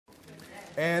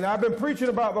And I've been preaching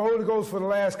about the Holy Ghost for the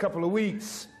last couple of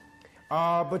weeks.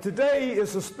 But today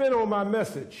is a spin on my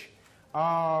message.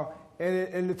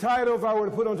 And the title, if I were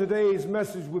to put on today's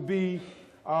message, would be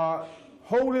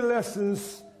Holy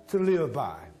Lessons to Live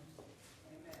By.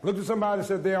 Look at somebody and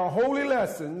say, there are holy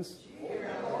lessons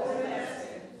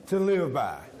to live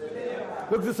by.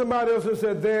 Look at somebody else and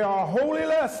said, there are holy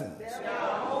lessons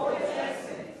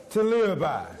to live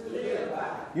by.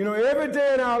 You know, every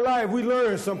day in our life we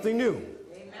learn something new.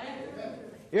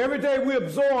 Every day we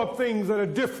absorb things that are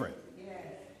different.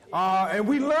 And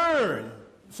we learn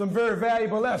some very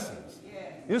valuable lessons.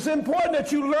 It's important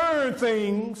that you learn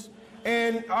things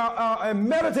and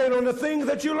meditate on the things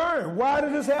that you learn. Why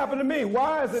did this happen to me?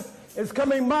 Why is it's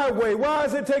coming my way? Why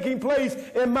is it taking place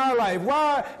in my life?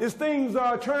 Why is things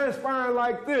transpiring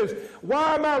like this?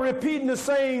 Why am I repeating the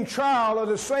same trial or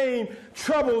the same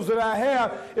troubles that I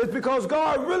have? It's because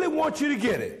God really wants you to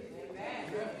get it.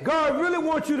 God really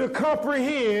wants you to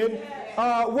comprehend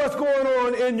what's going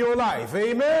on in your life.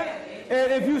 Amen?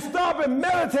 And if you stop and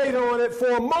meditate on it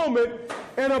for a moment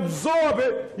and absorb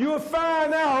it, you'll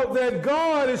find out that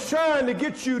God is trying to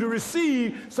get you to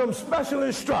receive some special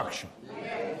instruction.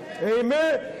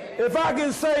 Amen? If I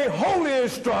can say holy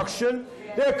instruction,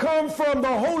 that comes from the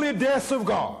holy depths of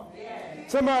God.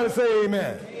 Somebody say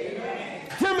amen.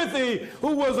 Timothy,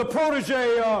 who was a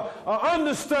protege,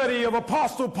 understudy of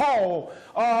Apostle Paul,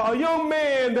 a young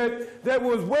man that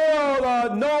was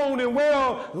well known and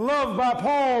well loved by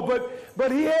Paul,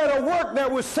 but he had a work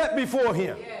that was set before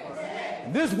him.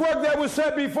 This work that was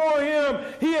set before him,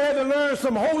 he had to learn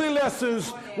some holy lessons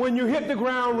when you hit the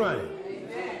ground running.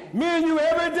 Me and you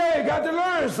every day got to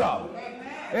learn something.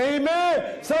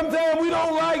 Amen. Sometimes we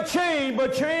don't like change,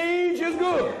 but change is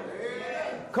good.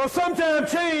 Because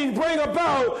sometimes change brings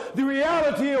about the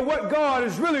reality of what God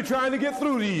is really trying to get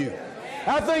through to you.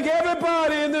 I think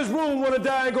everybody in this room want to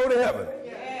die and go to heaven.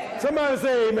 Somebody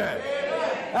say amen.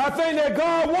 I think that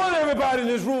God wants everybody in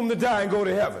this room to die and go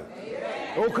to heaven.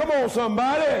 Oh, come on,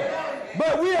 somebody.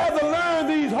 But we have to learn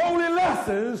these holy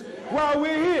lessons while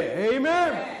we're here.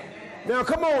 Amen. Now,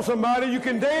 come on, somebody. You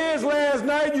can dance last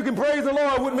night. You can praise the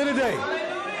Lord with me today.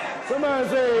 Somebody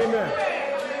say amen.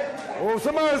 Oh,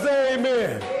 somebody say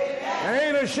amen. I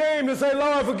ain't ashamed to say,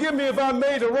 Lord, forgive me if I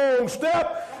made the wrong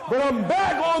step, but I'm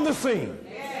back on the scene.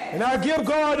 And I give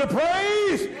God the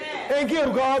praise and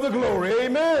give God the glory.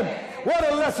 Amen. What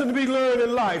a lesson to be learned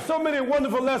in life. So many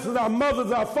wonderful lessons. Our mothers,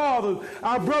 our fathers,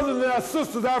 our brothers and our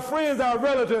sisters, our friends, our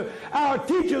relatives, our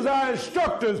teachers, our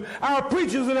instructors, our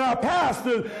preachers and our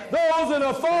pastors, those in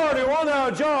authority on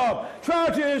our job, try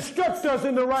to instruct us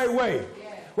in the right way.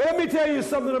 Well, let me tell you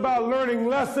something about learning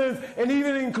lessons and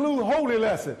even include holy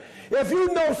lessons. If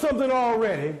you know something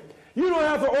already, you don't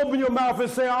have to open your mouth and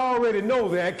say, I already know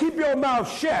that. Keep your mouth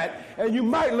shut, and you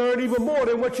might learn even more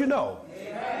than what you know.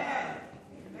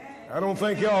 I don't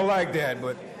think y'all like that,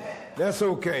 but that's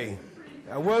okay.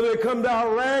 Now, whether it comes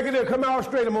out ragged or come out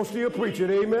straight, I'm going to still preach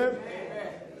it. Amen?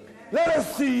 Let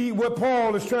us see what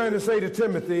Paul is trying to say to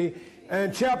Timothy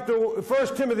in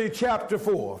 1 Timothy chapter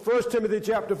 4. 1 Timothy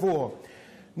chapter 4.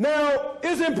 Now,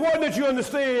 it's important that you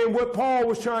understand what Paul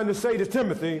was trying to say to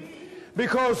Timothy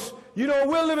because, you know,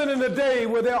 we're living in a day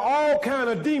where there are all kind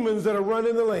of demons that are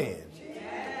running the land.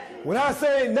 When I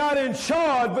say not in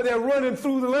charge, but they're running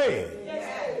through the land.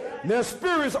 There's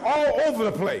spirits all over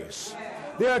the place.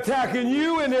 They're attacking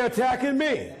you and they're attacking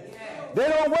me. They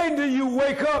don't wait until you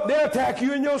wake up. They attack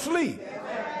you in your sleep.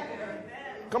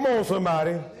 Come on,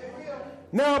 somebody.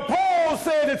 Now, Paul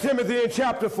said to Timothy in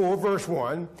chapter 4, verse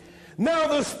 1, now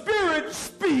the Spirit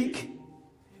speak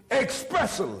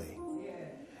expressly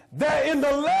that in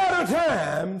the latter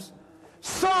times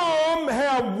some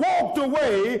have walked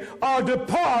away or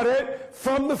departed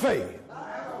from the faith.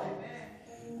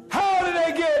 How did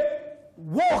they get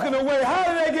walking away?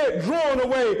 How did they get drawn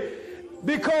away?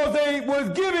 Because they was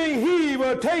giving heed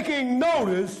or taking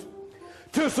notice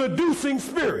to seducing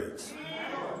spirits.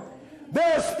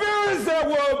 There are spirits that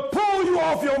will pull you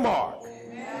off your mark.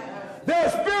 There are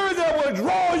spirits that will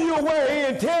draw you away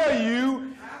and tell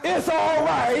you it's all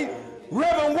right,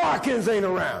 Reverend Watkins ain't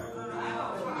around.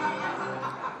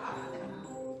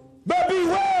 But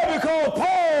beware, because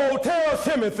Paul tells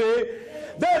Timothy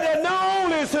that they're not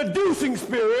only seducing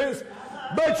spirits,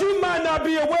 but you might not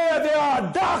be aware there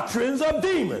are doctrines of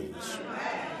demons.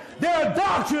 There are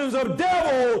doctrines of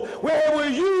devil where it will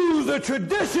use the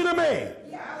tradition of man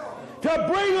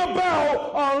to bring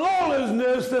about a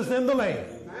lawlessness that's in the land.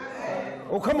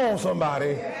 Oh, come on,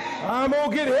 somebody. I'm going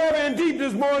to get heavy and deep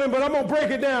this morning, but I'm going to break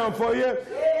it down for you.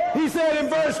 He said in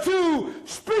verse 2,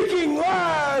 speaking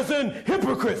lies and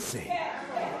hypocrisy.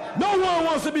 No one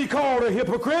wants to be called a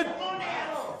hypocrite.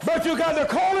 But you got to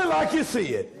call it like you see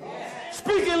it.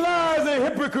 Speaking lies and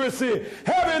hypocrisy,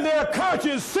 having their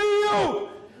conscience sealed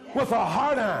with a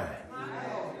hard iron.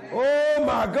 Oh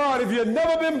my God, if you've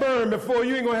never been burned before,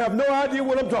 you ain't going to have no idea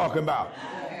what I'm talking about.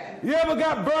 You ever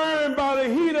got burned by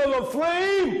the heat of the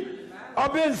flame or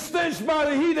been stenched by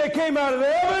the heat that came out of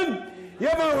the oven? You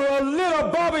ever lit a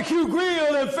barbecue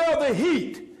grill and felt the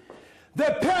heat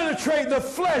that penetrate the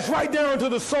flesh right down to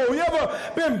the soul? You ever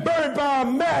been burned by a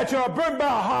match or burned by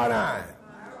a hot iron?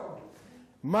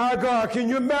 My God, can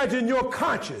you imagine your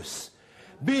conscience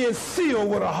being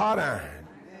sealed with a hot iron?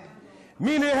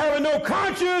 Meaning having no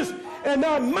conscience and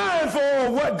not mindful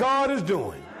of what God is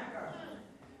doing.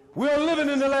 We're living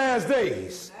in the last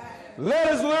days. Let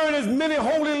us learn as many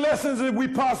holy lessons as we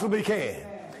possibly can.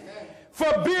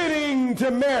 Forbidding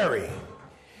to marry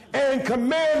and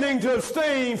commanding to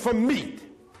abstain from meat,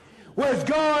 which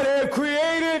God had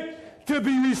created to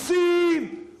be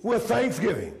received with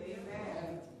thanksgiving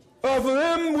of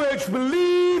them which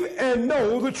believe and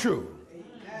know the truth.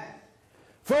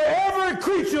 For every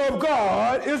creature of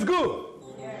God is good,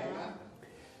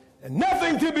 and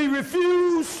nothing to be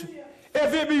refused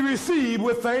if it be received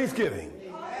with thanksgiving.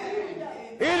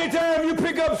 Anytime you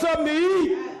pick up something to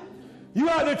eat, you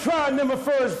ought to try number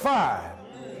verse 5.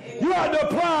 You ought to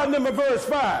apply number verse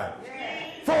 5.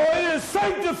 For it is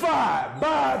sanctified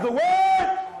by the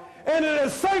word, and it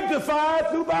is sanctified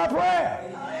through by prayer.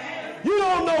 You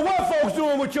don't know what folks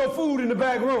doing with your food in the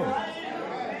back room.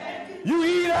 You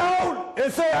eat out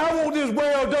and say, I want this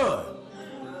well done.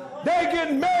 They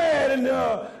get mad and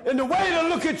the waiter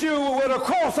look at you with a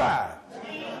cross eye.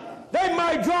 They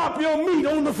might drop your meat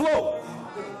on the floor.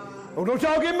 Oh, don't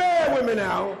y'all get mad with me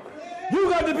now. You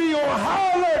got to be on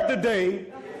high alert today.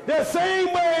 The same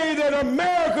way that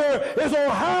America is on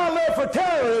high alert for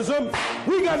terrorism,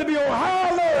 we got to be on high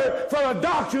alert for the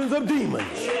doctrines of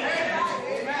demons.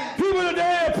 People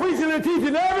today are preaching and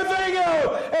teaching everything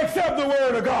else except the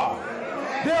word of God.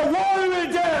 They're watering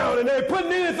it down and they're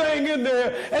putting anything in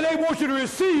there and they want you to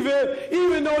receive it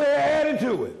even though they're adding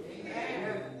to it.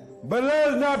 But let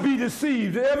us not be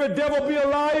deceived. Every devil be a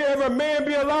liar, every man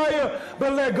be a liar,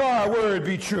 but let God's word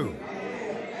be true.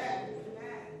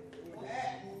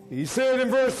 He said in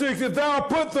verse 6, if thou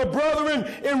put the brethren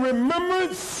in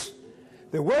remembrance,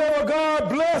 that whatever God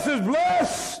bless is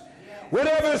blessed,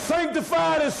 whatever is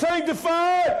sanctified,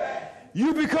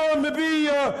 you become to be,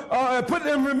 put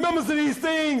in remembrance of these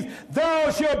things, thou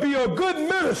shalt be a good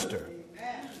minister,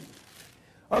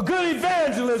 a good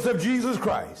evangelist of Jesus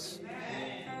Christ,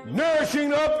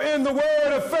 nourishing up in the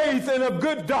word of faith and of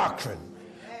good doctrine,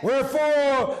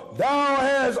 wherefore thou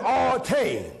hast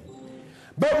attained.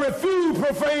 But refuse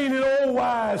profane and old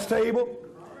wise table.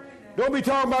 Don't be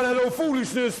talking about that old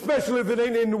foolishness, especially if it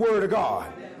ain't in the word of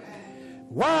God.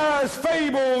 Wise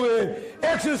fable and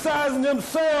exercising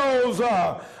themselves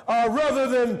rather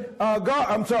than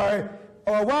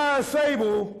wise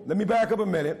fable. Let me back up a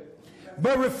minute.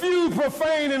 But refuse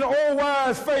profane and old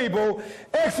wise fable,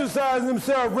 exercising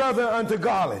themselves rather unto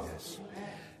godliness.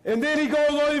 And then he goes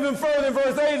on even further in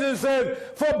verse 8 and said,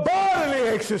 for bodily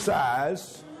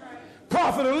exercise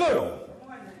profit a little.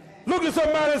 Look at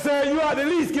somebody and say, you ought to at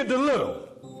least get the little.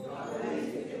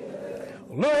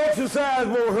 Little exercise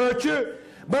won't hurt you.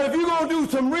 But if you're going to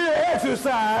do some real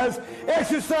exercise,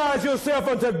 exercise yourself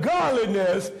unto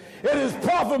godliness. It is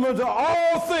profitable to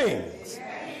all things,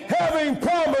 having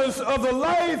promise of the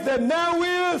life that now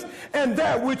is and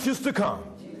that which is to come.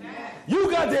 You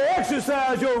got to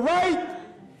exercise your right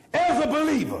as a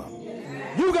believer.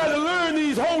 You got to learn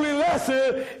these holy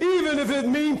lessons even if it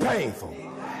means painful.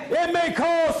 It may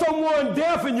cause someone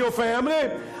death in your family,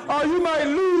 or you might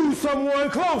lose someone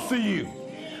close to you.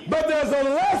 But there's a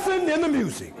lesson in the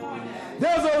music.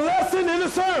 There's a lesson in the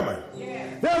sermon.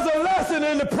 There's a lesson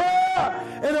in the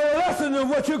prayer, and a lesson in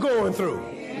what you're going through.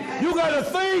 You got to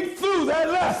think through that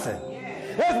lesson.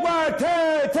 That's why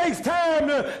it takes time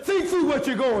to think through what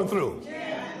you're going through.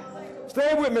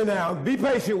 Stay with me now. Be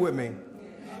patient with me.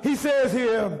 He says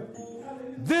here,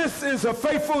 this is a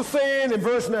faithful saying in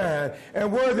verse 9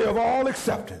 and worthy of all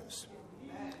acceptance.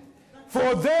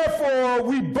 For therefore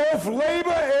we both labor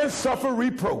and suffer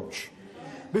reproach,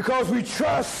 because we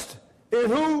trust in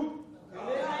who?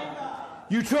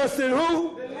 You trust in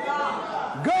who?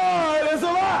 God is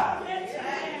alive.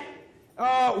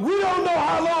 We don't know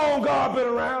how long God been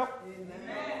around.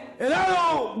 And I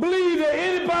don't believe that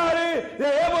anybody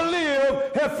that ever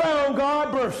lived have found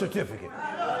God's birth certificate.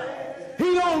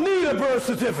 He don't need a birth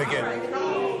certificate.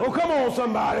 Oh, come on,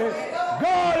 somebody.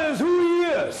 God is who he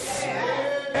is.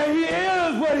 And he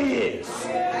is what he is.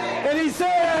 And he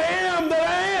said, I am that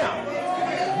I am.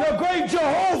 The great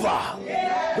Jehovah.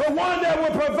 The one that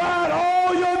will provide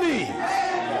all your needs.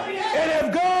 And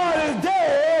if God is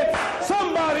dead,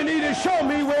 somebody need to show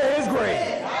me where his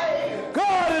grave.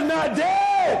 God is not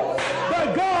dead,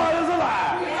 but God is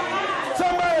alive.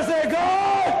 Somebody say,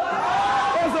 God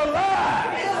is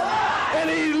alive, and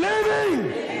he's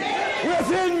living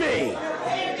within me.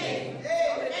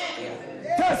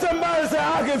 Tell somebody, say,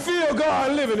 I can feel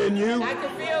God living in you. I can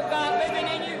feel God living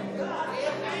in you.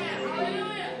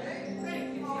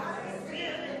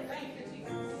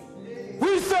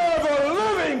 We serve a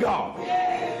living God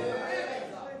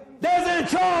that's in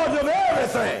charge of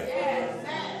everything.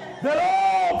 That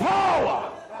all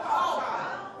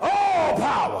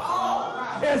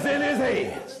power is in his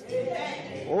hands.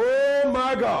 Oh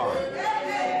my God.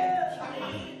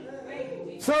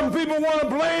 Some people want to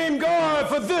blame God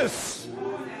for this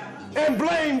and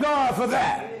blame God for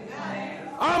that.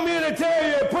 I'm here to tell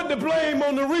you, put the blame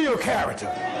on the real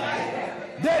character.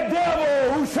 That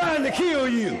devil who's trying to kill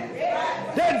you.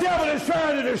 That devil is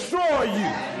trying to destroy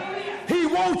you. He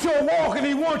wants your walk and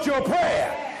he wants your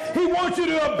prayer. He wants you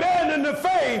to abandon the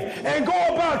faith and go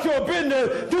about your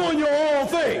business doing your own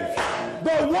thing.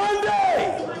 But one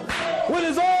day, when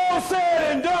it's all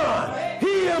said and done,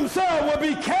 he himself will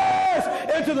be cast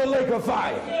into the lake of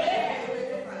fire.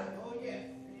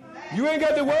 You ain't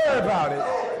got to worry about it.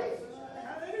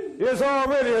 It's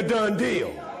already a done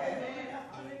deal.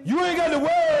 You ain't got to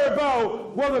worry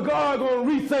about whether God's going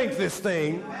to rethink this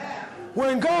thing.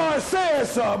 When God says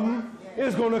something,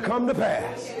 it's going to come to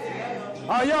pass.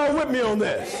 Are y'all with me on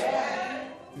this?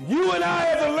 You and I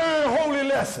have to learn holy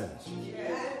lessons.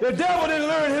 The devil didn't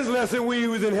learn his lesson when he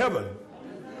was in heaven.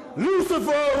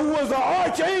 Lucifer, who was an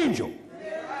archangel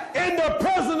in the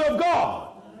presence of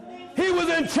God, he was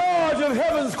in charge of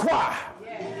heaven's choir.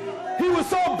 He was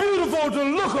so beautiful to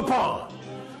look upon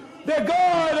that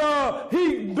God,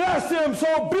 he blessed him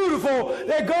so beautiful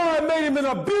that God made him in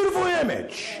a beautiful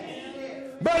image.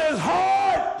 But his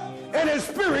heart and his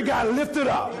spirit got lifted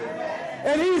up.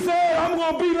 And he said, I'm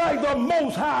going to be like the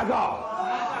Most High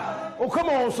God. Oh, come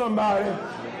on, somebody.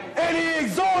 And he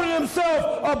exalted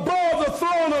himself above the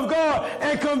throne of God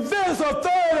and convinced a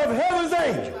third of heaven's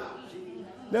angels.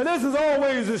 Now, this has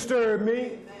always disturbed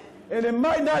me. And it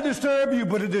might not disturb you,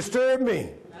 but it disturbed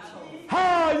me.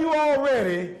 How are you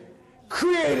already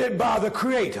created by the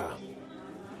Creator,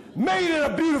 made in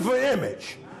a beautiful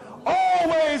image,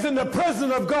 always in the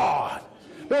presence of God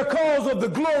because of the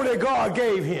glory that God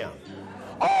gave him?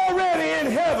 Already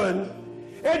in heaven,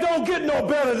 it don't get no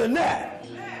better than that.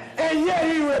 And yet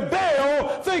he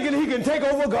rebelled, thinking he can take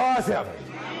over God's heaven.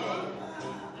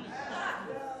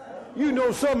 You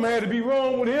know something had to be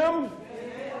wrong with him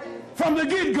from the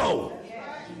get-go.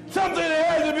 Something that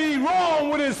had to be wrong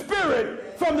with his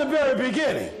spirit from the very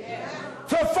beginning.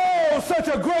 To fall such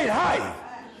a great height.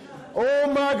 Oh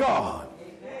my God.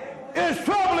 It's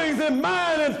troubling in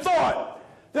mind and thought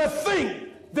to think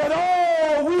that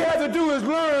all we have to do is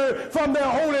learn from their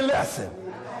holy lesson.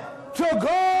 To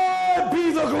God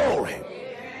be the glory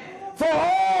for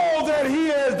all that he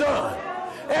has done.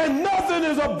 And nothing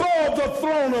is above the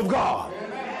throne of God.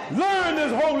 Learn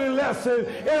this holy lesson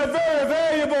in a very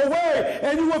valuable way,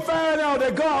 and you will find out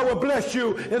that God will bless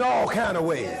you in all kind of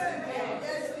ways.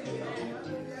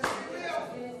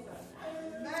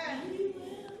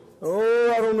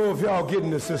 Oh, I don't know if y'all getting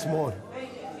this morning.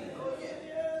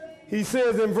 He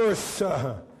says in verse,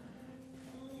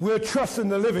 we're trusting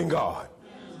the living God,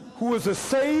 who is the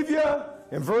Savior,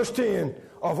 in verse 10,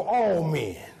 of all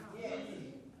men,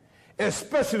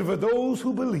 especially for those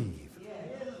who believe.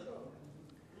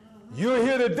 You're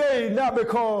here today not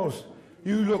because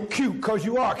you look cute, because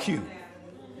you are cute,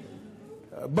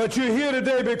 but you're here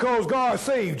today because God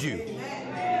saved you.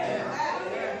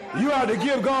 You have to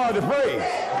give God the praise.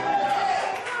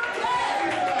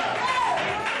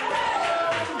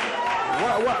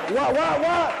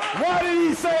 Why did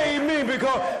he save me?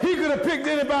 Because he could have picked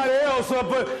anybody else up,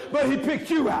 but he picked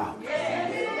you out.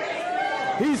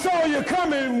 He saw you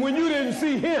coming when you didn't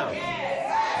see him.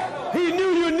 He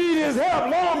knew you needed his help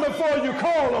long before you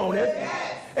called on it.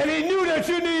 And he knew that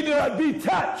you need to be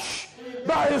touched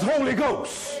by his Holy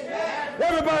Ghost.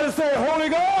 Everybody say, Holy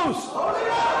Ghost,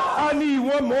 I need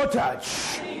one more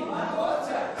touch.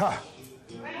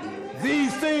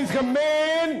 These things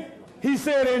command, he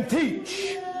said, and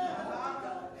teach.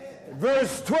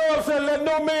 Verse 12 said, let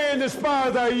no man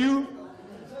despise thy youth,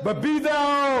 but be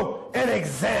thou an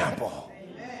example.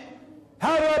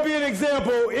 How do I be an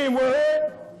example? In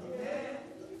word,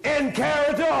 in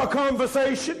character or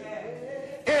conversation,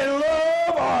 in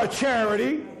love or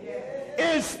charity,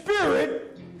 in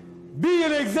spirit, be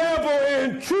an example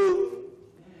in truth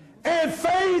and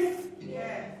faith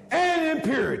and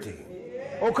impurity.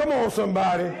 Oh, come on,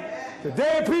 somebody.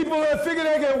 Today, people that figure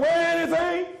they can wear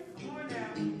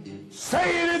anything,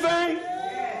 say anything,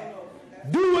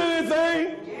 do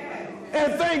anything,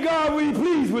 and thank God we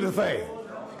pleased with the thing.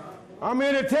 I'm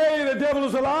here to tell you the devil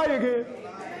is a liar again.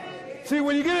 See,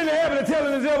 when you get in the habit of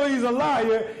telling the devil he's a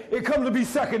liar, it comes to be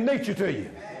second nature to you.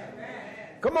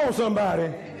 Come on,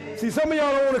 somebody. See, some of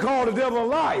y'all don't want to call the devil a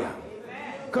liar.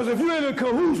 Because if you're in a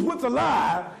cahoots with the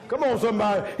lie, come on,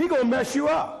 somebody, he's going to mess you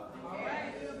up.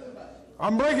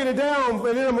 I'm breaking it down,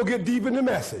 and then I'm going to get deep in the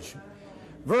message.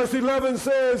 Verse 11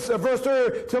 says, verse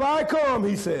 3, till I come,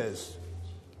 he says,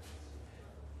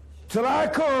 till I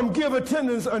come, give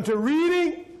attendance unto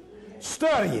reading,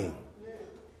 studying,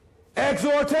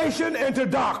 exhortation, and to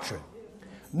doctrine.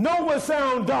 Know what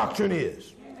sound doctrine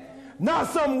is.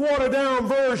 Not some watered-down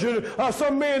version of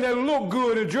some man that look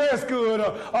good and dress good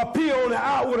or appeal on the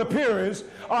outward appearance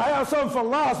or have some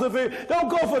philosophy. Don't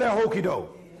go for that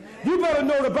hokey-doke. You better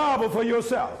know the Bible for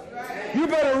yourself. You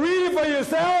better read it for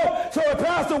yourself so if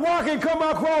Pastor Watkins come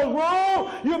across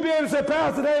wrong, you'll be able to say,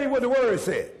 Pastor, that ain't what the Word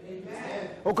said.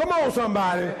 Oh, come on,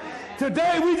 somebody.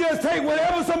 Today we just take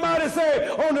whatever somebody say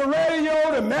on the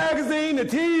radio, the magazine, the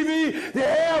TV, the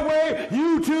airway,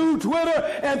 YouTube, Twitter,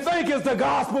 and think it's the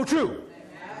gospel truth.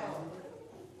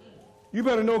 You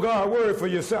better know God's word for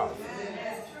yourself.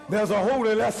 There's a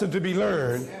holy lesson to be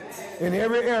learned in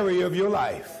every area of your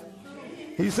life.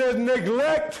 He says,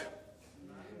 neglect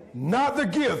not the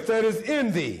gift that is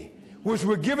in thee, which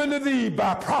were given to thee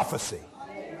by prophecy,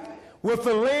 with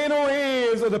the laying on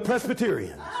hands of the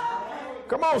Presbyterians.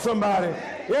 Come on, somebody.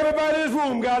 Everybody in this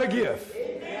room got a gift.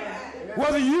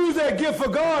 Whether you use that gift for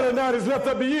God or not is left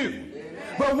up to you.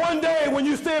 But one day when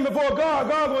you stand before God,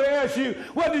 God will ask you,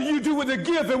 what did you do with the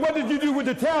gift, and what did you do with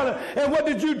the talent, and what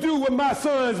did you do with my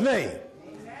son's name?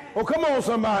 Oh, come on,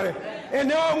 somebody. And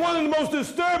one of the most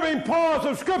disturbing parts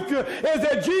of Scripture is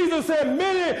that Jesus said,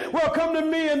 many will come to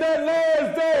me in that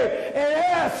last day and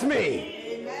ask me.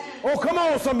 Oh, come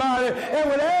on, somebody. And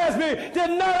would ask me,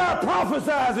 did not I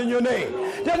prophesy in your name?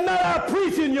 Did not I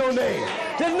preach in your name?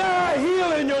 Did not I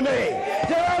heal in your name?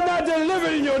 Did I not deliver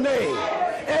in your name?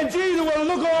 And Jesus will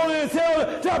look on and tell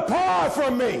them, depart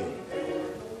from me,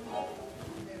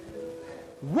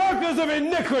 workers of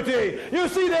iniquity. You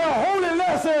see, they're a holy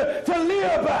lesson to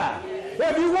live by.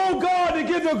 If you want God to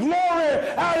get the glory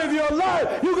out of your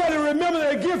life, you got to remember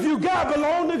that gift you got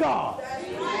belongs to God.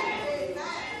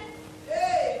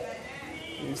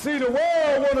 You see, the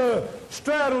world want to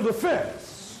straddle the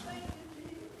fence.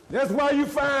 That's why you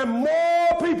find more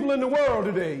people in the world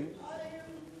today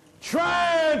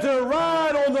trying to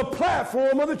ride on the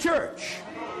platform of the church.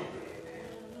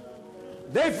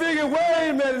 They figure, wait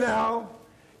a minute now,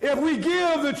 if we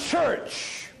give the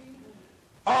church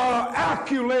an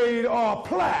accolade or a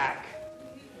plaque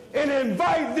and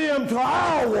invite them to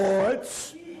our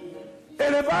awards,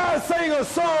 and if I sing a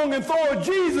song and throw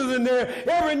Jesus in there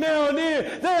every now and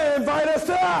then, they invite us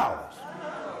to ours.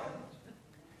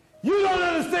 You don't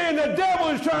understand, the devil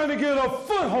is trying to get a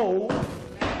foothold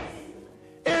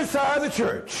inside the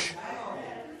church.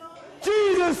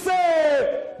 Jesus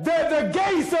said that the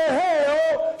gates of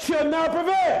hell shall not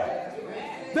prevail.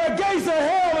 The gates of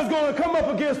hell is going to come up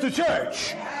against the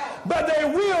church, but they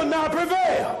will not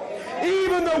prevail.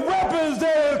 Even the weapons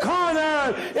that are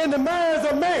carnal in the minds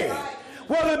of man,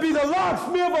 whether it be the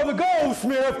locksmith or the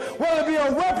goldsmith, whether it be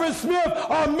a weaponsmith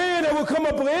or a man that will come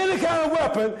up with any kind of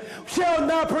weapon, shall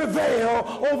not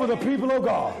prevail over the people of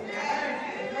God.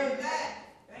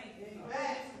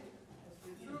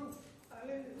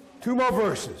 Two more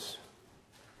verses.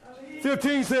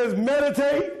 15 says,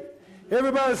 meditate.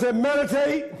 Everybody said,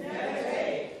 meditate.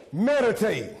 Meditate.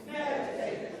 Meditate.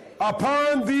 Meditate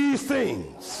upon these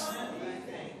things.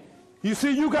 You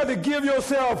see, you got to give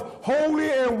yourself wholly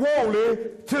and wholly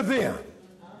to them,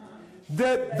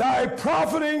 that thy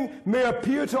profiting may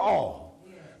appear to all.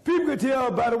 People can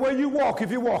tell by the way you walk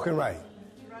if you're walking right.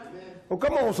 Well,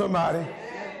 come on, somebody.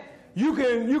 You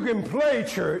can play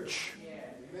church,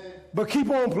 but keep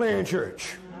on playing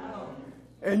church,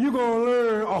 and you're going to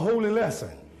learn a holy lesson.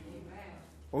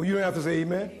 Oh, you don't have to say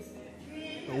amen.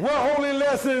 What holy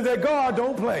lesson is that God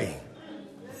don't play?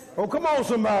 Oh, come on,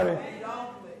 somebody.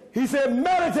 He said,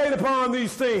 meditate upon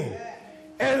these things.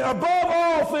 And above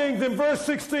all things, in verse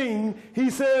 16, he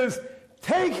says,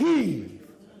 take heed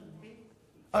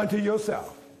unto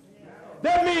yourself.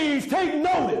 That means take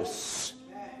notice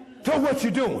to what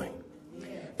you're doing.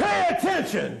 Pay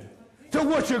attention to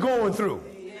what you're going through.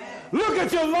 Look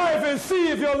at your life and see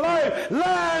if your life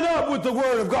line up with the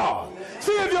Word of God.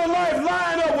 See if your life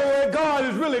line up with what God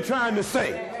is really trying to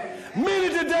say. Many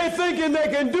today thinking they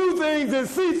can do things and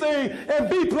see things and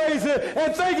be places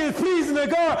and think it's pleasing to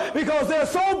God because they're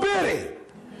so busy.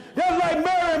 Just like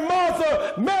Mary and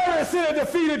Martha. Mary sat at the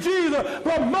feet of Jesus,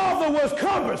 but Martha was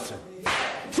cumbersome.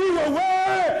 She was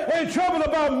worried and troubled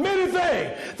about many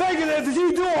things, thinking that if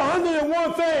she do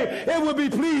 101 things, it would be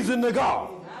pleasing to God.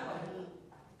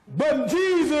 But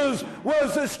Jesus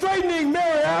was straightening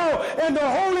Mary out, and the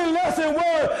holy lesson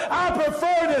was, I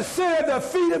prefer to sit at the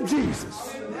feet of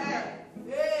Jesus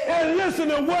and listen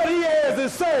to what he has to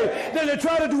say than to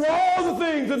try to do all the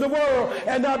things in the world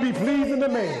and not be pleasing to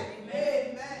man.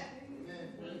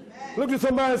 Look at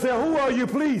somebody and say, who are you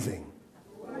pleasing?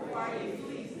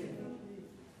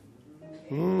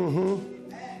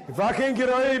 If I can't get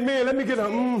an amen, let me get a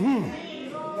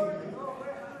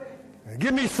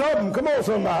Give me something. Come on,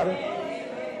 somebody.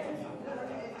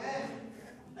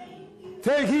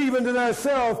 Take heed unto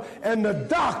thyself and the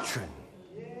doctrine.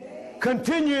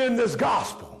 Continue in this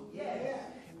gospel.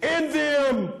 In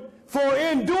them, for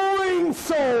in doing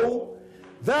so,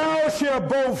 thou shalt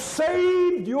both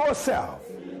save yourself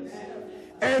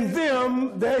and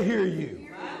them that hear you.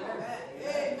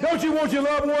 Don't you want your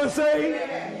loved ones saved?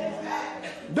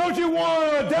 Don't you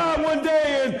want to die one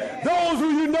day and those who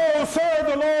you know serve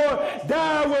the Lord,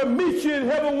 die will meet you in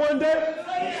heaven one day?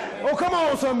 Oh, come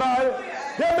on, somebody.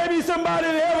 There may be somebody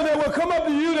in heaven that will come up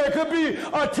to you that could be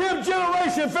a 10th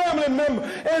generation family member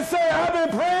and say, I've been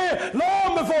praying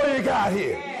long before you got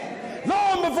here.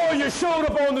 Long before you showed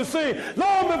up on the scene.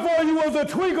 Long before you was a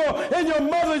twinkle in your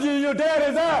mother's and your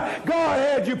daddy's eye. God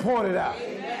had you pointed out.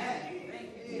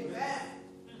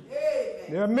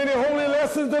 There are many holy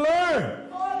lessons to learn.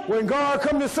 When God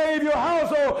comes to save your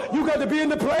household, you got to be in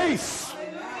the place.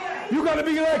 You got to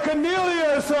be like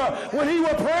Cornelius when he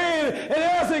was praying and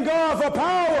asking God for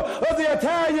power of the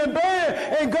Italian band,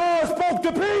 and God spoke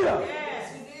to Peter.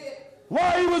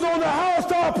 While he was on the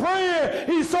housetop praying,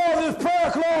 he saw this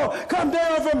prayer cloth come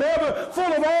down from heaven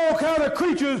full of all kinds of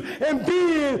creatures and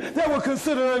beings that were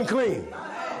considered unclean.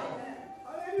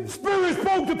 The Spirit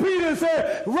spoke to Peter and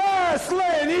said, rise,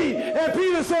 slay, and eat. And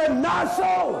Peter said, not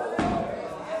so.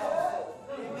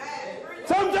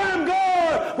 Sometimes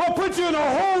God will put you in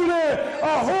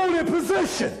a holy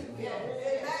position.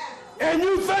 And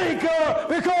you think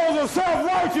because of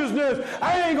self-righteousness,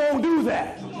 I ain't going to do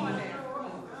that.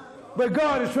 But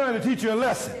God is trying to teach you a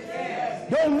lesson.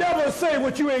 Don't never say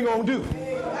what you ain't going to do.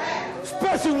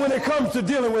 Especially when it comes to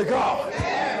dealing with God.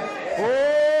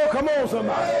 Oh, come on,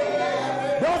 somebody.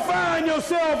 Don't find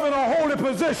yourself in a holy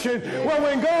position where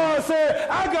when God said,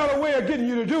 I got a way of getting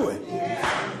you to do it.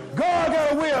 God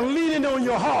got a way of leaning on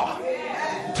your heart,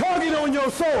 tugging on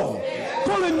your soul,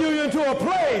 pulling you into a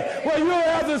place where you'll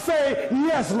have to say,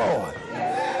 yes, Lord.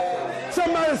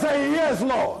 Somebody say, yes,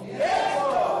 Lord.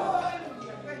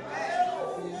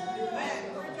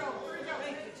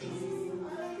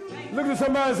 Look at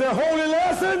somebody and say, holy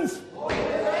lessons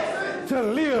to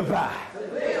live by.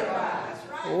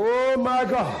 Oh, my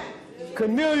God.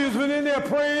 Cornelius went in there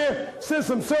praying, sent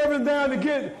some servants down to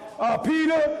get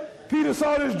Peter. Peter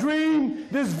saw this dream,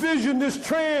 this vision, this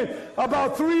trend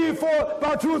about 2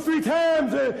 or 3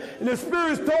 times, and the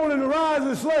Spirit told him to rise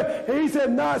and slay. And he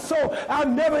said, not so. I've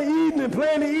never eaten and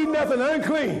plan to eat nothing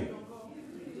unclean.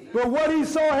 But what he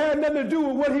saw had nothing to do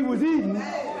with what he was eating.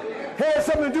 Had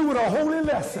something to do with a holy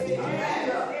lesson.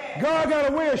 God got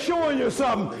a way of showing you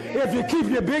something if you keep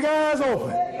your big eyes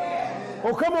open.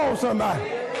 Oh, come on, somebody.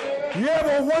 You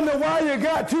ever wonder why you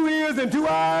got 2 ears and 2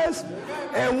 eyes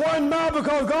and 1 mouth?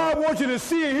 Because God wants you to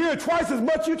see and hear twice as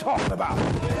much you talking about.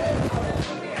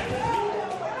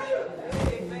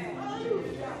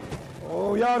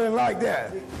 Oh, y'all didn't like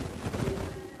that.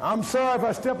 I'm sorry if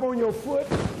I step on your foot.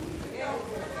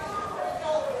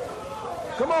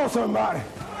 Come on, somebody.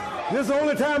 This is the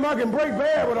only time I can break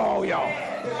bad with all y'all.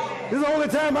 This is the only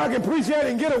time I can preach that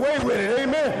and get away with it.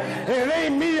 Amen. And it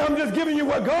ain't me. I'm just giving you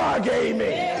what God gave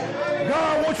me.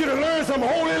 God wants you to learn some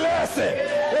holy lesson.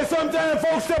 And sometimes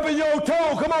folks step in your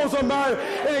toe. Come on, somebody.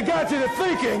 And it got you to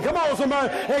thinking. Come on,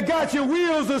 somebody. It got your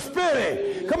wheels to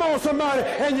spinning. Come on, somebody.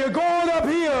 And you're going up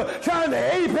here trying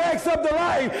to apex up the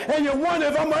life. And you wonder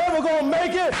if I'm ever going to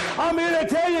make it. I'm here to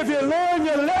tell you, if you learn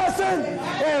your lesson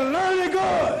and learn it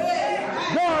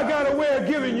good, God got a way of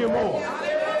giving you more.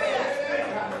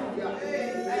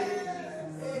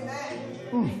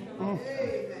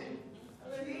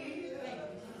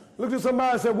 Look at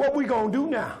somebody and say, what we going to do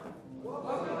now?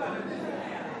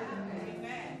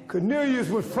 Cornelius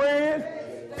was praying.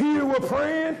 Peter was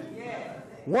praying.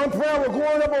 One prayer was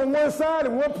going up on one side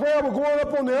and one prayer was going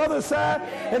up on the other side.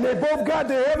 And they both got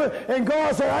to heaven. And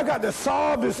God said, I got to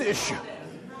solve this issue.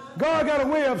 God got a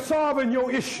way of solving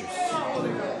your issues.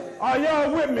 Are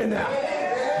y'all with me now?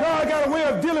 God got a way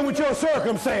of dealing with your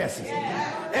circumstances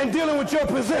and dealing with your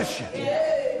position.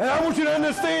 And I want you to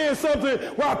understand something.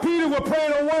 While Peter was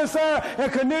praying on one side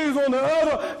and Cornelius on the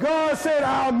other, God said,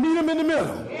 I'll meet him in the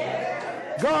middle.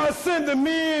 God sent the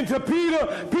men to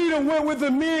Peter. Peter went with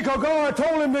the men because God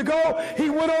told him to go. He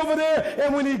went over there,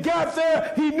 and when he got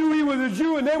there, he knew he was a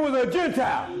Jew and they was a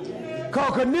Gentile.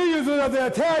 Because Cornelius was of the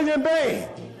Italian band.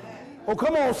 Oh,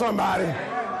 come on, somebody.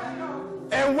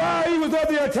 And while he was of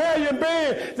the Italian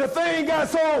band, the thing got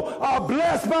so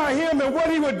blessed by him and what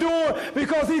he was doing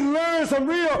because he learned some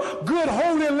real good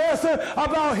holy lesson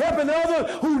about helping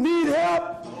others who need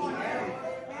help.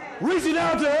 Reaching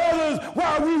out to others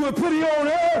while we were put here on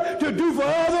earth to do for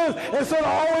others instead of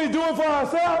always doing for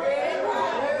ourselves.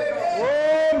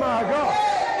 Oh, my God.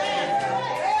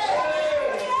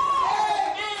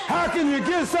 How can you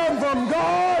get something from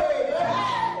God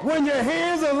when your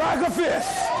hands are like a fist?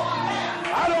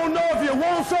 I don't know if you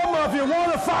want something or if you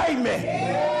want to fight me.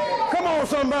 Come on,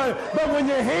 somebody. But when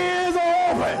your hands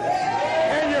are open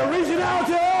and you're reaching out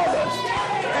to others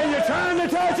and you're trying to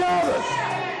touch others,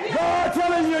 God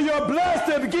telling you you're blessed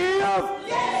to give,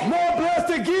 more blessed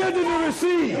to give than to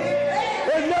receive.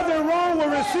 There's nothing wrong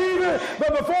with receiving,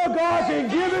 but before God can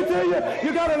give it to you,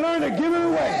 you got to learn to give it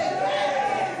away.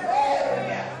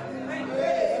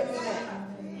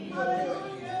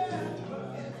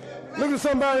 Look at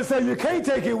somebody and say, you can't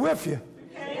take it with you.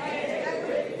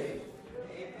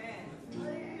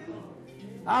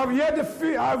 I've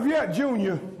yet,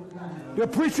 Junior, to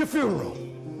preach a funeral.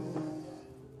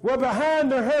 Well,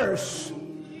 behind the hearse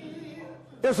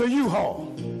is a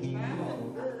U-Haul.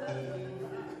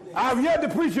 I've yet to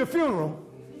preach a funeral.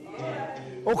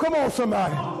 Oh, come on,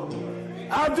 somebody.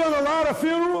 I've done a lot of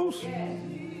funerals.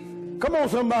 Come on,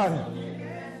 somebody.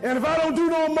 And if I don't do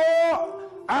no more,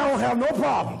 I don't have no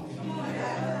problem.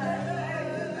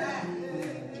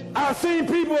 I've seen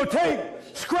people take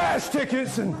scratch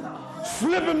tickets and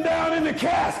slip them down in the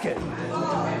casket.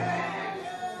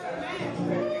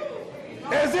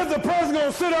 As if the person's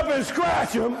going to sit up and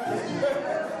scratch them.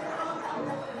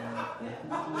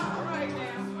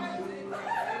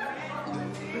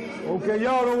 Okay,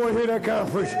 y'all don't want to hear that kind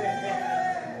of preaching.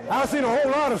 I've seen a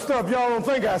whole lot of stuff y'all don't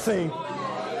think I've seen.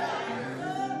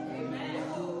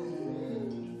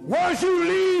 Once you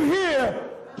leave here,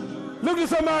 look at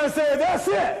somebody and say, that's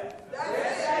it.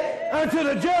 Until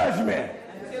the judgment.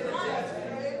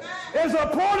 It's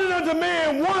appointed unto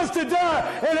man once to die,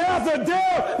 and after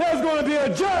death, there's going to be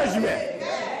a judgment.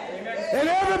 And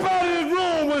everybody in this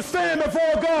room will stand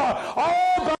before God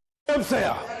all by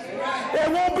himself. There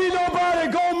won't be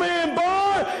nobody go man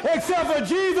born except for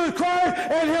Jesus Christ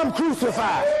and him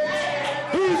crucified.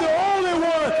 He's the only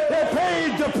one that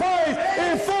paid the price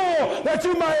in full that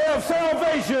you might have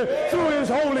salvation through his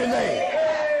holy name.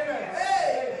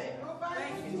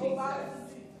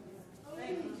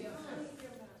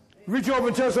 Reach over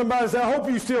and tell somebody and say, I hope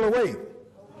you're still awake.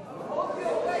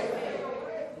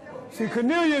 See,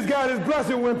 Cornelius got his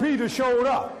blessing when Peter showed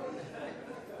up.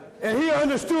 And he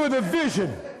understood the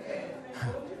vision.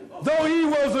 Though he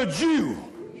was a Jew,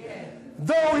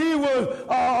 though he was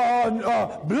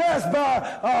blessed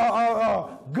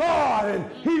by God, and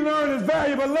he learned his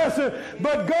valuable lesson,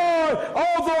 but God,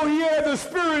 although he had the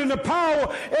spirit and the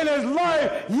power in his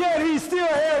life, yet he still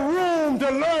had room to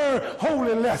learn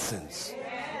holy lessons.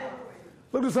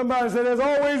 Look at somebody and say, there's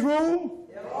always room,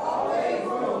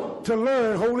 to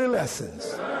learn holy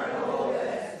lessons. That's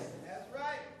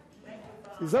right.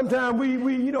 See, sometimes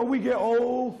we get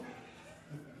old.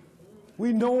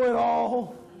 We know it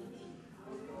all.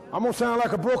 I'm going to sound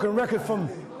like a broken record from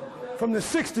the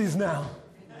 60s now.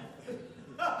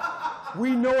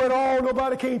 We know it all.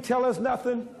 Nobody can't tell us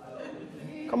nothing.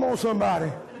 Come on,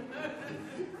 somebody.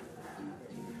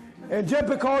 And just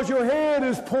because your head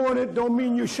is pointed don't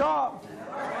mean you're sharp.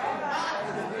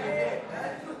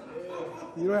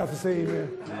 You don't have to say amen.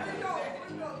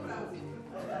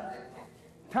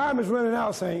 Time is running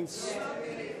out, saints.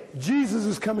 Jesus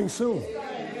is coming soon.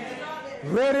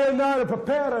 Ready or not, or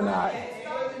prepared or not,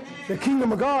 the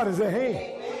kingdom of God is at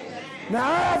hand. Now,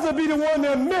 I have to be the one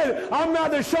to admit it. I'm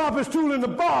not the sharpest tool in the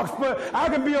box, but I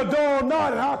can be a dull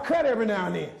knot and I'll cut every now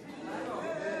and then.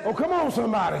 Oh, come on,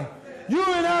 somebody. You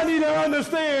and I need to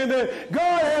understand that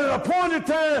God had an appointed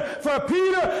time for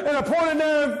Peter and appointed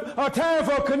time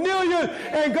for Cornelius,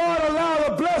 and God allowed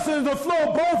the blessings to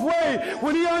flow both ways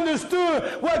when he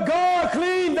understood what God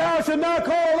cleaned, thou shalt not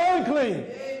call unclean.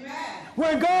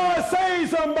 When God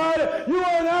saves somebody, you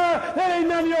and I, that ain't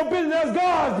none of your business, that's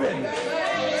God's business.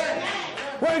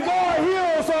 When God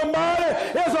heals somebody,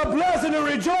 it's a blessing to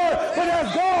rejoice, but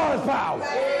that's God's power.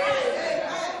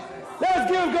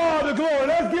 Let's give God the glory.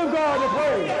 Let's give God the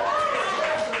praise.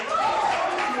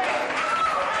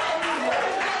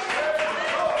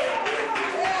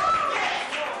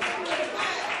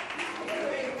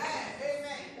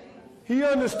 He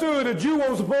understood a Jew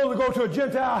wasn't supposed to go to a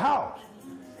Gentile house.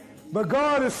 But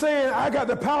God is saying, I got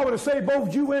the power to save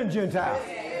both Jew and Gentile.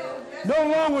 No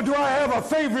longer do I have a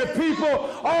favorite people.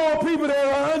 All people that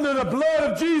are under the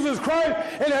blood of Jesus Christ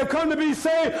and have come to be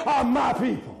saved are my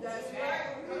people.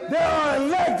 There are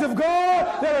elect of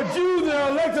God, there are Jews that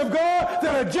are elect of God,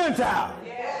 that are Gentiles.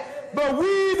 But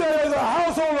we that are the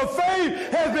household of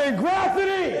faith has been grafted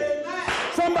in.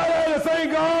 Somebody had to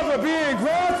thank God for being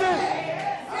grafted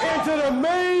into the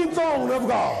main throne of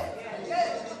God.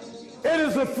 It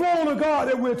is the throne of God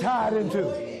that we're tied into.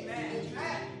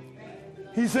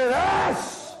 He said,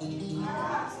 ask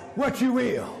what you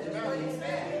will,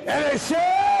 and it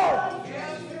shall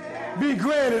be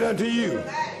granted unto you.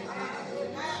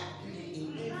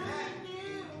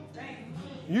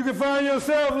 You can find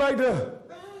yourself like the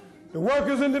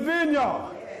workers in the vineyard.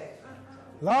 A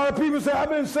lot of people say, I've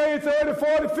been saved 30,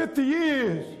 40, 50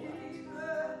 years.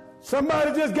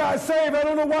 Somebody just got saved. I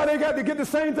don't know why they got to get the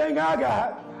same thing I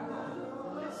got.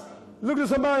 Look at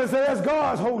somebody and say, that's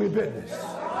God's holy business.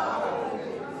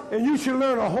 And you should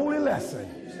learn a holy lesson.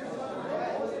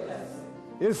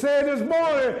 It said this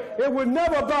morning, it was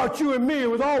never about you and me. It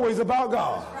was always about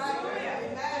God.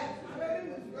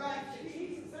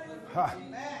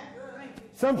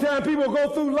 Sometimes people go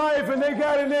through life and they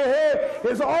got in their head,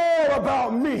 it's all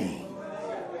about me.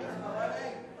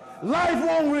 Life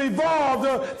won't evolve.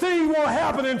 The thing won't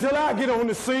happen until I get on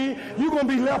the scene. You're going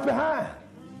to be left behind.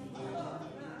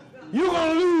 You're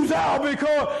going to lose out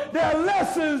because there are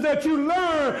lessons that you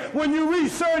learn when you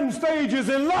reach certain stages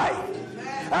in life.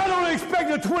 I don't expect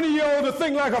a 20-year-old to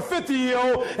think like a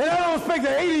 50-year-old, and I don't expect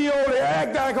an 80-year-old to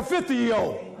act like a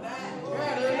 50-year-old.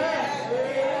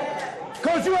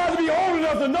 Because you have to be old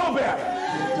enough to know better.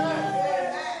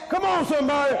 Come on,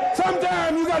 somebody.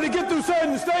 Sometimes you got to get through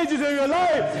certain stages in your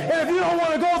life, and if you don't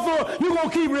want to go through it, you're going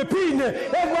to keep repeating it.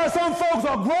 That's why some folks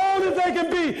are grown as they can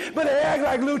be, but they act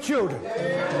like little children.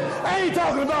 I ain't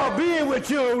talking about being with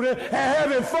children and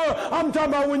having fun. I'm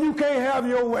talking about when you can't have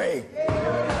your way.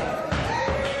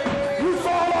 You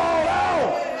fall all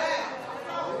out.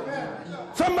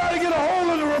 Somebody get a hold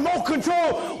of the remote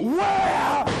control.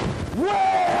 Where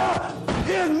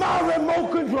is my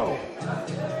remote control?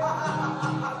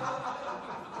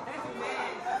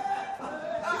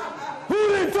 Who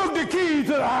then took the key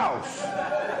to the house?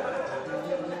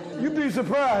 You'd be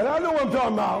surprised. I know what I'm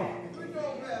talking about.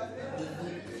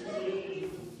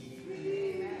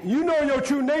 You know your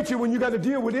true nature when you got to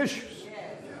deal with issues.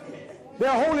 There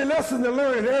are holy lessons to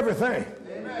learn in everything.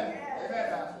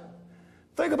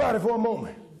 Think about it for a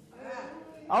moment.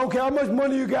 I don't care how much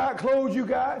money you got, clothes you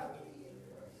got,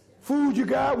 food you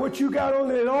got, what you got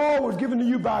on it, it all was given to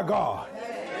you by God.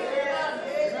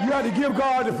 You got to give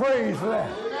God the praise for that.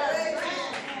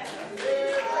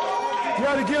 You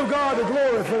got to give God the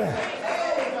glory for that.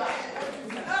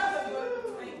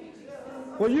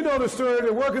 Well, you know the story.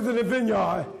 The workers in the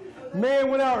vineyard. Man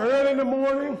went out early in the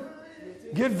morning,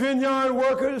 get vineyard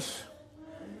workers.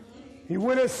 He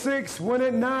went at 6, went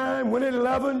at 9, went at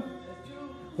 11,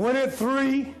 went at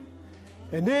 3.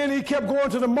 And then he kept going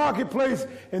to the marketplace,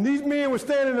 and these men were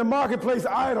standing in the marketplace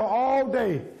idle all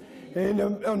day. And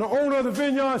the owner of the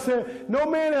vineyard said, no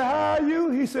man has hired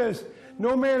you? He says,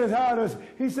 no man has hired us.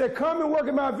 He said, come and work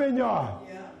in my vineyard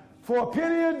for a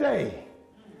penny a day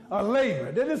of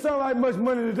labor. That didn't sound like much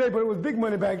money today, but it was big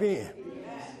money back then.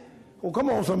 Oh, come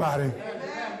on, somebody.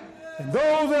 And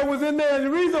those that was in there, and the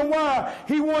reason why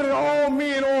he wanted all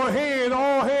men on hand,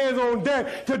 all hands on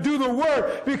deck to do the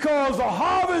work, because the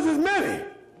harvest is many.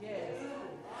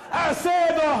 I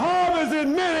said the harvest is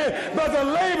many, but the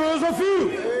laborers are few.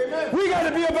 We got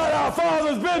to be about our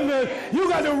Father's business. You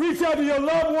got to reach out to your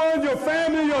loved ones, your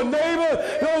family, your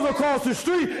neighbors, those across the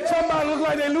street. Somebody look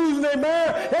like they're losing their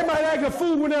mind. They might act a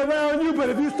fool when they're around you, but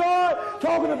if you start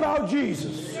talking about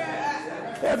Jesus,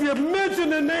 if you mention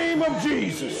the name of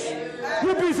Jesus,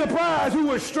 you'll be surprised who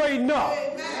will straighten up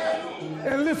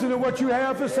and listen to what you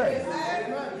have to say.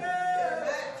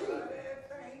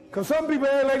 Because some people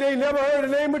act like they never heard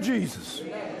the name of Jesus.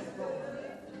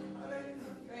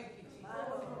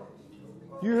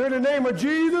 You heard the name of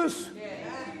Jesus?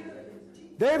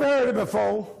 They've heard it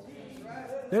before.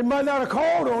 They might not have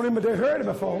called on him, but they heard it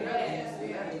before.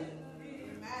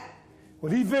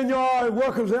 Well, these vineyard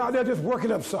workers out there just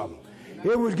working up something.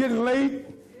 It was getting late,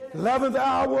 11th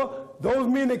hour. Those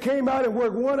men that came out and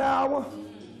worked 1 hour,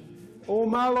 oh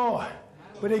my Lord,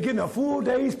 but they're getting a full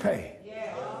day's pay.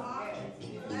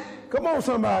 Come on,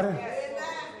 somebody.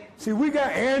 See, we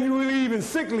got annual leave and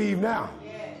sick leave now.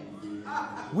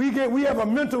 We have a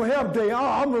mental health day. Oh,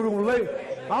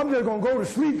 I'm just gonna go to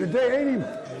sleep today.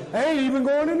 I ain't even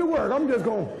going into work. I'm just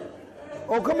going.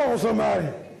 Oh, come on, somebody.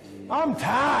 I'm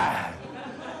tired.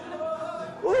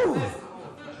 Ooh,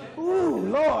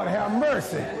 Lord have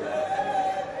mercy.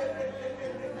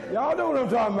 Y'all know what I'm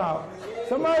talking about.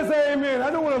 Somebody say amen.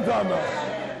 I know what I'm talking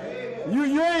about.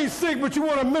 You ain't sick, but you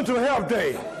want a mental health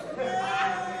day.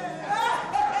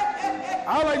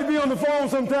 I like to be on the phone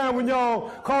sometime when y'all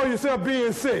call yourself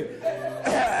being sick.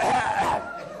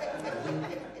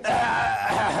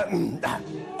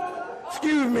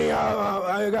 Excuse me,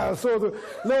 I got a sore throat.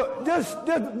 Look, just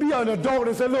be an adult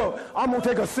and say, look, I'm going to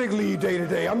take a sick leave day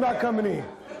today. I'm not coming in.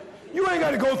 You ain't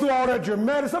got to go through all that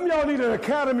dramatic. Some of y'all need an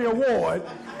Academy Award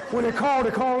when they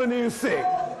calling in sick.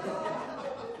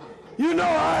 You know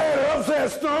I had an upset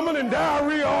stomach and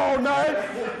diarrhea all night.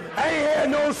 I ain't had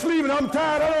no sleep and I'm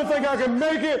tired. I don't think I can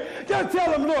make it. Just tell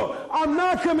them, look, I'm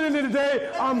not coming in today.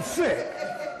 I'm sick.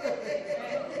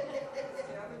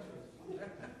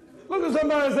 Look at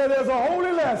somebody and say there's a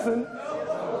holy lesson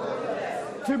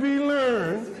to be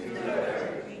learned.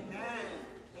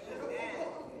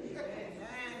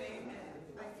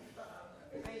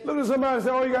 Look at somebody and say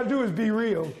all you got to do is be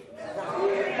real.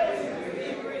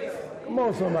 Come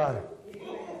on, somebody.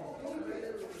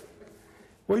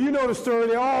 Well, you know the story.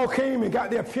 They all came and got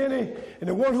their penny, and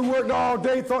the one who worked all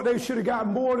day thought they should have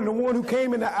gotten more than the one who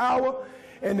came in the hour.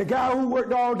 And the guy who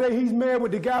worked all day, he's mad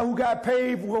with the guy who got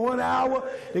paid for 1 hour.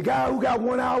 The guy who got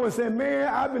 1 hour said,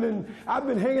 man, I've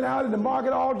been hanging out in the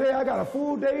market all day. I got a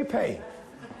full day pay.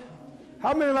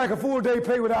 How many like a full day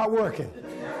pay without working?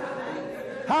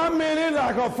 How many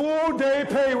like a full day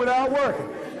pay without working?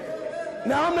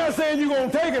 Now, I'm not saying you're going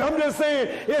to take it. I'm just saying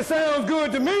it sounds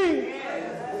good to me.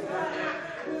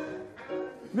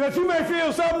 But you may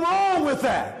feel something wrong with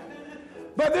that.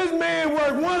 But this man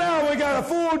worked 1 hour and got a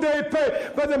full day pay.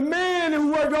 But the man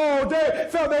who worked all day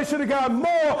felt they should have got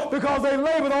more because they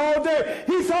labored all day.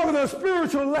 He's talking a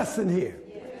spiritual lesson here.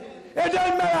 It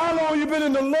doesn't matter how long you've been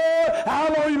in the Lord, how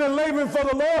long you've been laboring for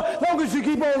the Lord. As long as you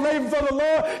keep on laboring for the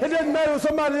Lord, it doesn't matter if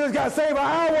somebody just got saved an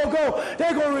hour ago.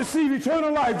 They're going to receive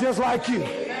eternal life just like you.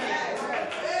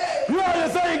 You ought to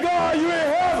thank God you're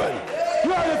in heaven.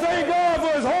 You ought to thank God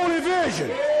for his holy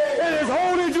vision and his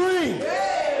holy dream.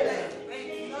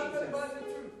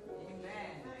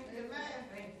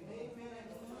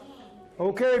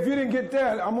 Okay, if you didn't get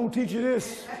that, I'm going to teach you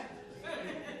this.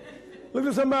 Look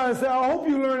at somebody and say, I hope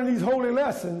you learn these holy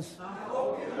lessons.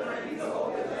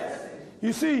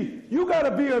 You see, you got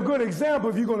to be a good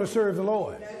example if you're going to serve the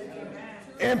Lord.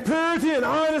 And purity and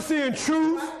honesty and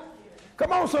truth.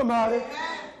 Come on, somebody.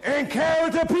 And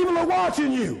character, people are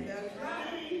watching you.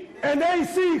 And they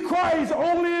see Christ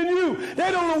only in you.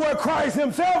 They don't know what Christ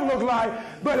himself looked like.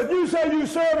 But if you say you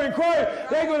serve in Christ,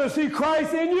 they're going to see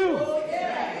Christ in you.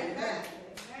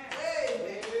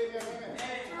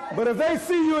 But if they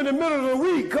see you in the middle of the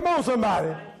week, come on,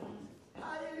 somebody.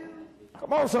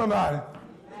 Come on, somebody.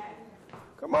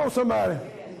 Come on, somebody.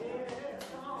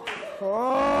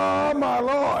 Oh, my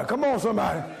Lord. Come on,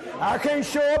 somebody. I can't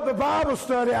show up to Bible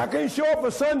study. I can't show up for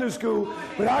Sunday school,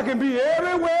 but I can be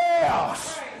everywhere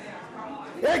else.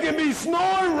 It can be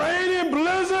snowing, raining,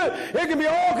 blizzard. It can be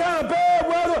all kind of bad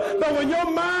weather. But when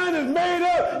your mind is made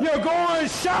up, you're going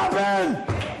shopping.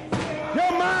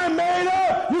 Your mind made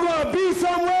up, you're going to be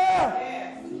somewhere.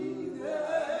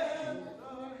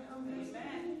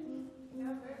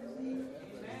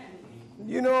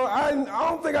 You know, I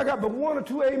don't think I got but 1 or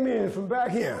 2 amens from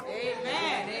back here.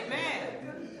 Amen, amen,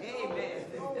 amen.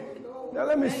 Now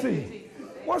let me see.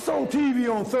 What's on TV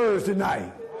on Thursday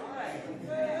night?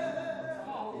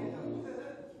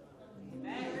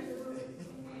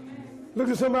 Look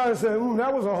at somebody and say,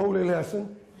 that was a holy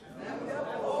lesson.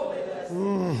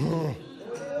 Mm-hmm.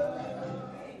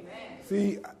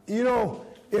 See, you know,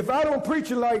 if I don't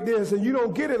preach it like this and you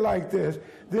don't get it like this,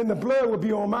 then the blood will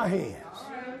be on my hands.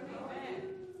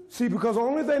 See, because the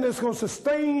only thing that's going to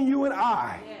sustain you and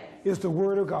I is the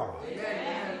Word of God.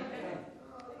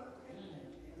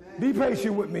 Be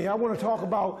patient with me. I want to talk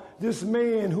about this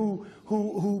man who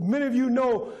many of you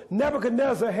know,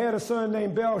 Nebuchadnezzar had a son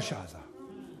named Belshazzar.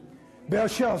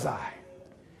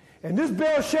 And this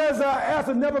Belshazzar,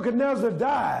 after Nebuchadnezzar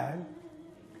died,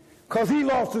 because he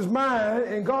lost his mind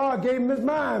and God gave him his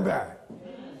mind back.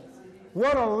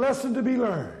 What a lesson to be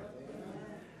learned.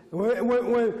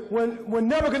 When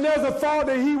Nebuchadnezzar thought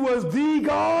that he was the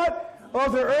God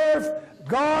of the earth,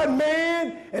 God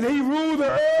man, and he ruled the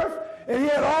earth, and he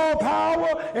had all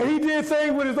power, and he did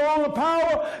things with his own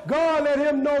power, God let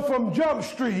him know from Jump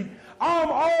Street,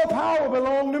 all power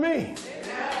belongs to me.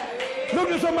 Look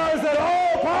at somebody and say,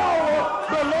 all power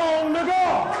belongs to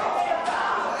God.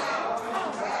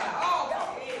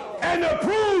 And to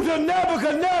prove to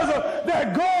Nebuchadnezzar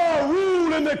that God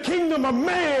ruled in the kingdom of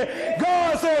man,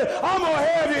 God said, I'm going to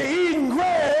have you eating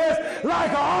grass like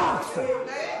an oxen.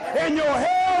 And your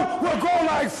hair will grow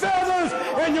like feathers,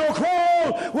 and your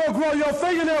clothes will grow, your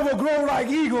fingernail will grow like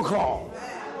eagle claws.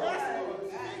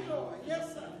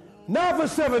 Not for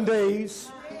 7 days,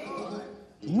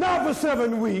 not for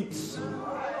 7 weeks,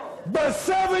 but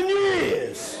 7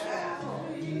 years.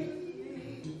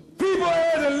 People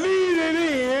had to lead it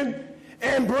in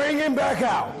and bring him back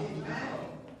out.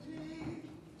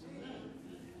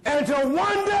 Until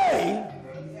one day,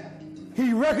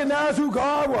 he recognized who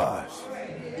God was.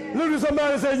 Look at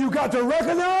somebody and say, you got to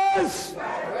recognize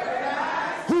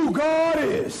who God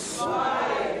is.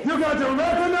 You got to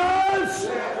recognize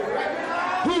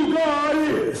who God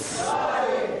is.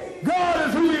 God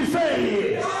is who he say he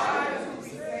is.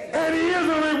 And he is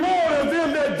a reward of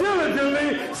them that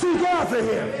diligently seek after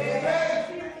him.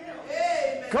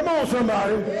 Come on,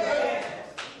 somebody.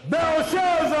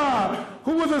 Belshazzar,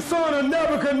 who was the son of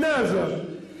Nebuchadnezzar,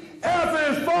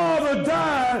 after his father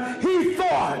died, he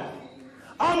thought,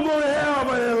 I'm going to have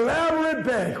an elaborate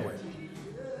banquet.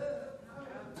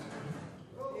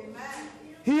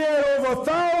 He had over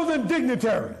 1,000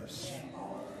 dignitaries,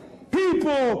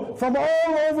 people from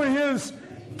all over his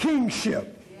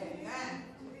kingship.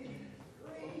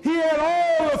 He had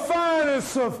all the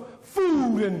finest of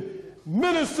food and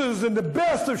ministers and the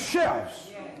best of chefs,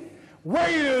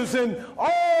 waiters and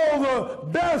all the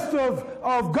best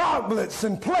of goblets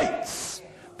and plates,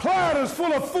 platters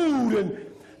full of food, and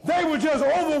they were just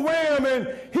overwhelmed.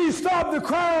 And he stopped the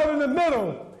crowd in the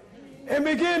middle and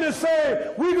began to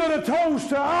say, we're going to toast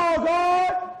to our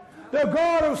God, the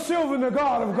God of silver and the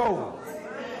God of gold.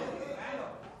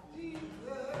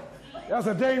 That's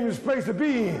a dangerous place to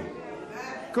be in,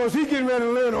 because he's getting ready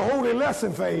to learn a holy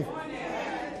lesson, faith.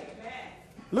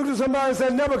 Look at somebody and say,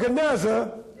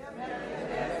 Nebuchadnezzar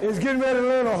is getting ready to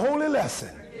learn a holy lesson.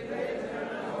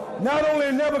 Not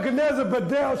only Nebuchadnezzar, but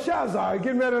Belshazzar is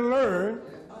getting ready to learn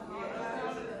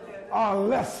a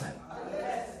lesson.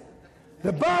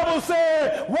 The Bible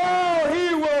said while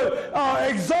he was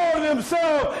exalting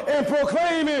himself and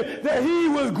proclaiming that he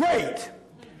was great,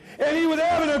 and he was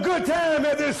having a good time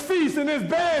at this feast and this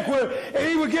banquet, and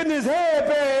he was getting his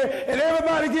headband and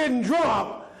everybody getting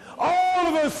drunk, all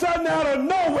of a sudden out of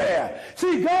nowhere,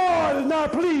 see, God is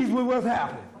not pleased with what's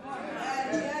happening.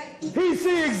 He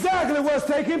sees exactly what's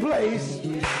taking place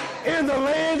in the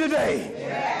land today.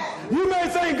 You may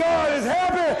think God is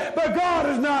happy, but God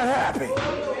is not happy.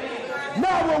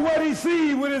 Not with what he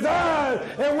sees with his eyes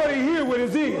and what he hears with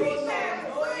his ears.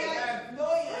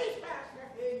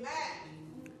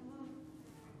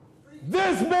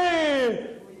 This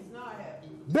man,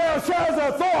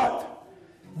 Belshazzar, thought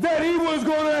that he was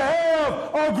going to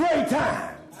have a great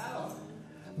time.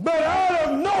 But out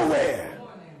of nowhere,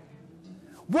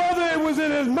 whether it was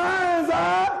in his mind's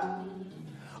eye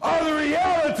or the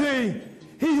reality,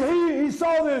 he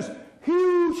saw this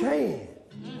huge hand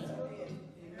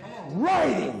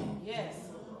writing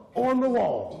on the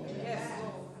wall.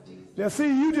 Now see,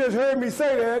 you just heard me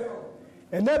say that,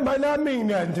 and that might not mean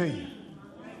nothing to you.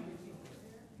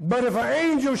 But if an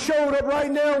angel showed up right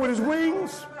now with his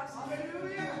wings,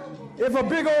 if a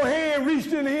big old hand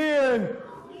reached in here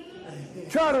and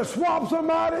tried to swap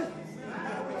somebody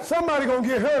gonna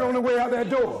get hurt on the way out that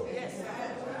door.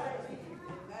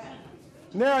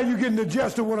 Now you're getting the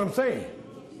gist of what I'm saying.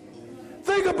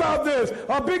 Think about this.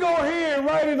 A big old hand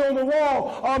writing on the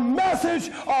wall, a message,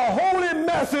 a holy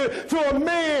message to a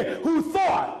man who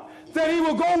thought that he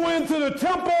would go into the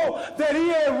temple, that he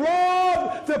had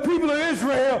robbed the people of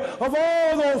Israel of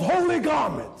all those holy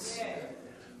garments,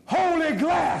 holy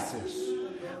glasses,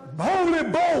 holy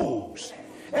bowls,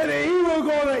 and that he was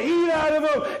going to eat out of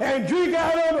them and drink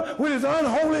out of them with his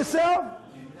unholy self.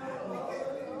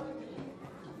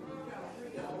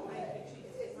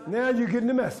 Now you're getting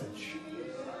the message.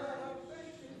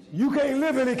 You can't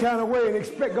live any kind of way and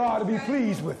expect God to be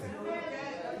pleased with it.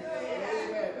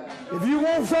 If you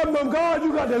want something from God,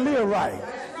 you got to live right.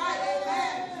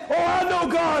 Oh, I know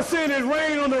God sent his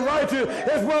rain on the righteous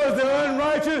as well as the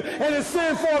unrighteous, and it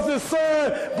sent forth the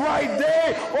sun bright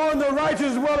day on the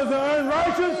righteous as well as the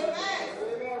unrighteous.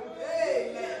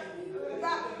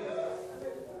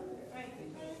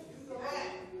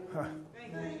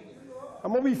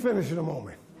 I'm going to be finished in a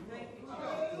moment.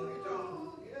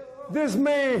 This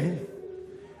man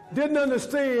didn't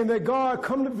understand that God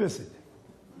come to visit.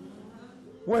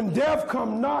 When death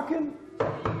come knocking,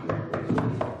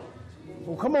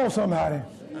 well, come on, somebody.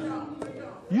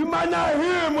 You might not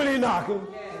hear him when he's knocking.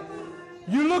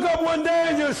 You look up one day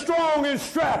and you're strong and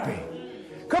strappy.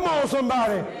 Come on,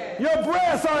 somebody. Your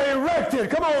breasts are erected.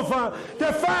 Come on, son.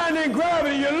 Defying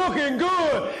gravity. You're looking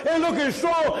good and looking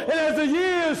strong. And as the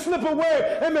years slip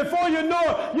away, and before you know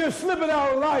it, you're slipping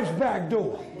out of life's back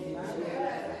door.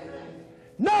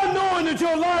 Not knowing that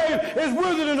your life is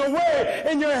withering away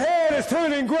and your head is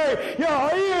turning gray.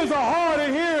 Your ears are hard of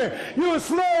hearing. You're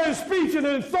slurring speech and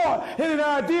in thought and an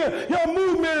idea. Your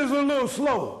movement is a little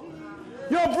slow.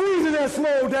 Your breathing has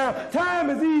slowed down.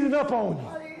 Time is easing up on you.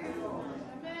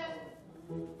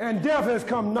 And death has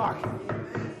come knocking.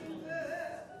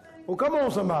 Well, come on,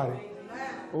 somebody.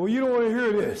 Well, you don't want to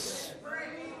hear this.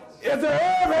 If the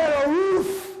earth had a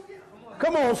roof,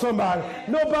 come on, somebody,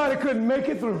 nobody could make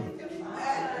it through.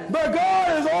 But God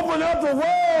has opened up the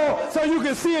world so you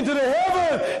can see into the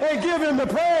heaven and give him the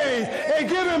praise and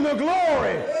give him the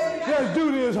glory. Just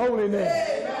due to his holy name.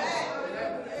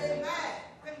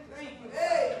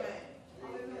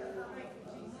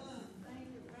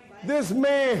 This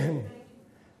man,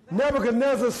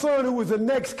 Nebuchadnezzar's son, who was the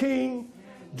next king,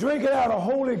 drinking out of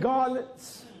holy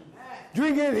goblets,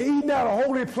 drinking and eating out of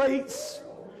holy plates,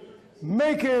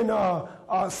 making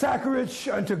sacrilege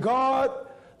unto God,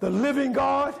 the living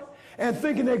God, and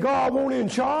thinking that God won't in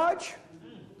charge.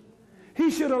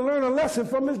 He should have learned a lesson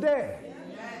from his dad.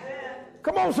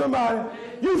 Come on, somebody.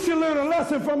 You should learn a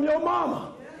lesson from your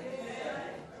mama.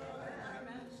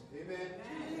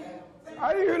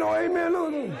 I didn't hear no amen.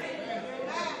 Look.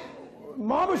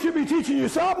 Mama should be teaching you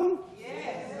something.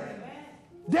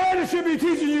 Daddy should be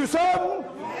teaching you something.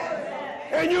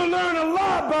 And you'll learn a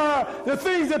lot by the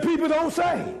things that people don't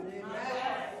say.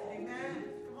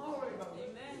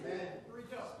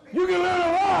 You can learn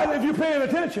a lot if you're paying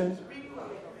attention.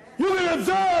 You can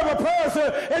observe a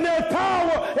person, and there's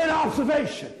power in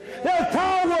observation. There's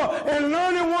power in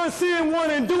learning one, seeing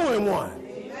one, and doing one.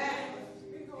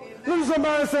 Look at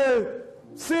somebody and say,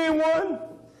 seeing one,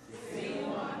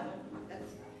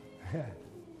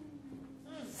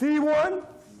 see one,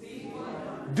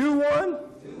 do one,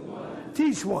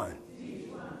 teach one.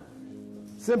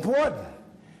 It's important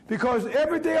because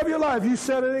every day of your life you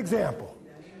set an example.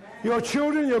 Your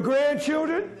children, your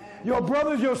grandchildren, your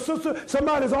brothers, your sisters,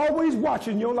 somebody's always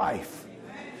watching your life.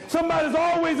 Somebody's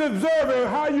always observing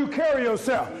how you carry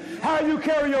yourself, how you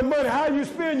carry your money, how you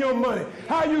spend your money,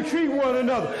 how you treat one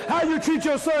another, how you treat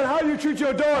your son, how you treat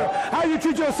your daughter, how you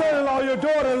treat your son-in-law, your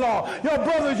daughter-in-law, your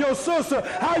brothers, your sister,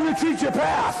 how you treat your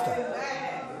pastor,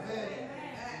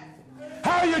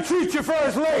 how you treat your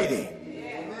first lady.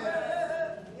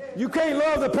 You can't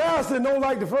love the pastor and don't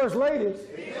like the first lady.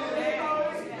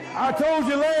 I told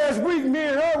you last week me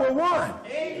and her were one.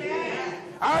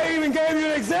 I even gave you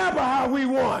an example how we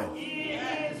won. It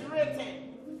is written.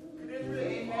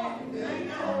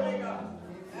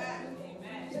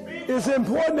 It's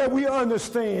important that we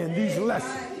understand these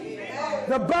lessons.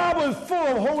 The Bible is full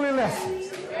of holy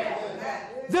lessons.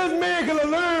 This man could have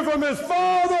learned from his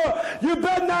father. You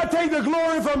better not take the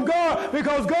glory from God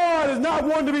because God is not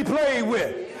one to be played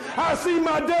with. I see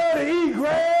my daddy eat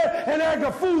grass and act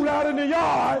a fool out in the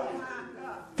yard.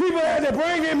 People had to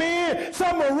bring him in.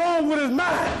 Something wrong with his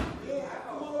mind.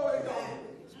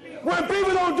 When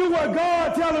people don't do what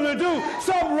God tells them to do,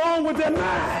 something wrong with their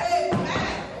mind.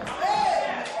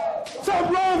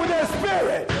 Something wrong with their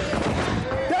spirit.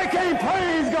 They can't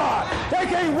praise God. They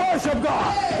can't worship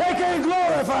God. They can't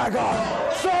glorify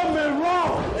God. Something is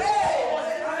wrong.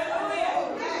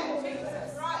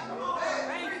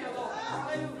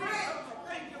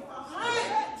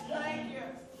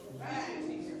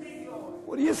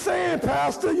 What are you saying,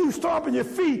 Pastor? You stomping your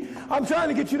feet. I'm trying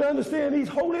to get you to understand these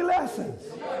holy lessons.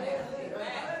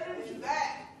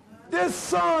 This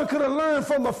son could have learned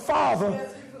from the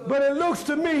father, but it looks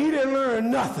to me he didn't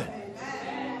learn nothing.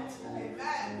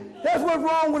 That's what's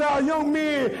wrong with our young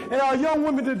men and our young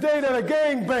women today that are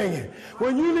gangbanging.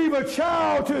 When you leave a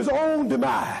child to his own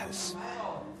demise.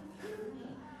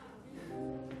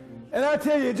 And I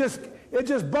tell you, it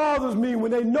just bothers me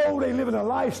when they know they live in a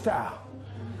lifestyle.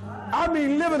 I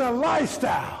mean living a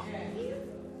lifestyle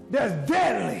that's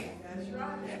deadly.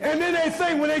 And then they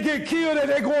think when they get killed that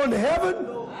they're going to heaven.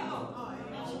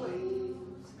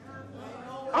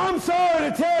 I'm sorry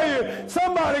to tell you,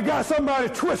 somebody got somebody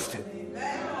twisted.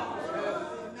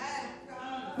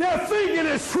 Their thinking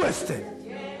is twisted.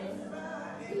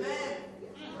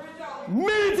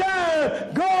 Many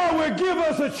times God will give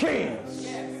us a chance.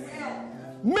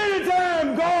 Many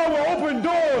times God will open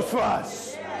doors for us.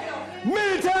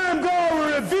 Many times God will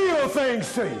reveal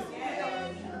things to you.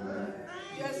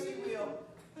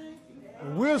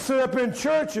 We'll sit up in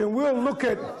church and we'll look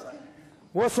at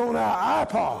what's on our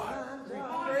iPod.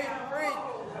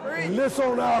 and listen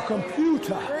on our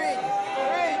computer.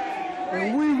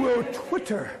 And we will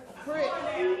Twitter.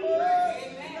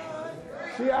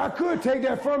 See, I could take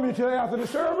that from you till after the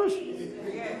service,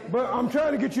 but I'm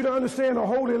trying to get you to understand a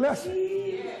holy lesson,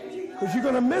 because you're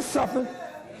going to miss something.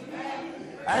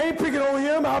 I ain't picking on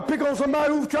him. I'll pick on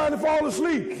somebody who's trying to fall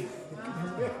asleep.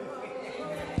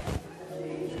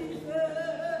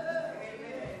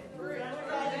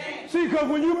 See, because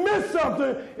when you miss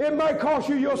something, it might cost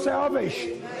you your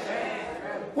salvation.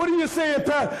 What are you saying,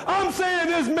 Pastor? I'm saying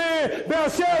this man,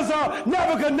 Belshazzar,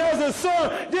 Nebuchadnezzar's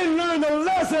son, didn't learn the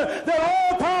lesson that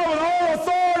all power and all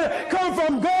authority come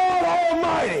from God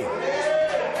Almighty.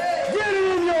 Get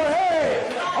it in your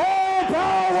head. All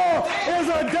power is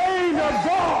ordained of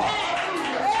God.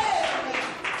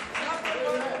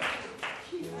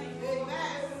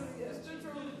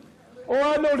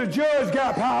 Oh, I know the judge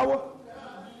got power.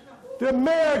 The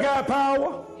mayor got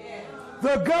power.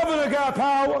 The governor got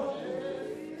power.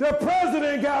 The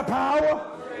president got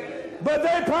power, but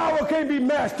their power can't be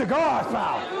matched to God's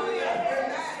power.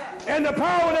 And the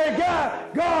power they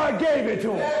got, God gave it to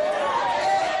them.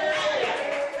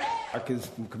 WATKINS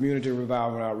from Community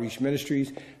Revival and Outreach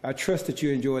Ministries. I trust that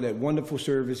you enjoyed that wonderful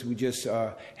service we just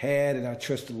had, and I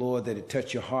trust the Lord that it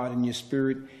touched your heart and your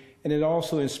spirit, and it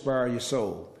also inspired your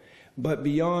soul. But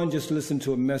beyond just listening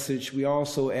to a message, we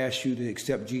also ask you to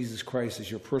accept Jesus Christ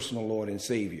as your personal Lord and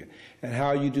Savior. And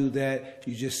how you do that,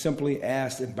 you just simply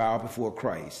ask and bow before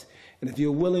Christ. And if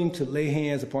you're willing to lay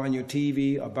hands upon your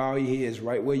TV or bow your heads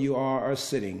right where you are or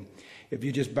sitting, if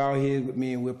you just bow your head with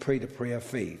me and we'll pray the prayer of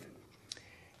faith.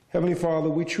 Heavenly Father,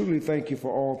 we truly thank you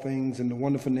for all things in the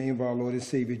wonderful name of our Lord and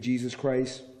Savior, Jesus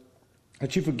Christ,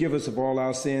 that you forgive us of all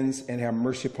our sins and have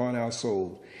mercy upon our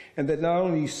soul. And that not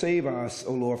only you save us,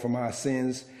 O Lord, from our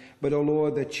sins, but, O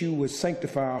Lord, that you would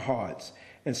sanctify our hearts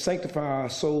and sanctify our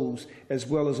souls, as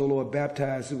well as, O Lord,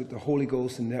 baptize it with the Holy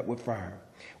Ghost and that with fire.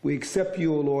 We accept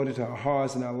you, O Lord, into our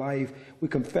hearts and our life. We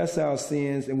confess our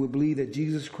sins, and we believe that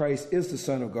Jesus Christ is the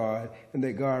Son of God and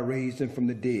that God raised him from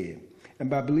the dead. And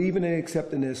by believing and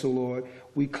accepting this, O Lord,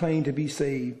 we claim to be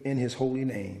saved in his holy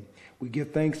name. We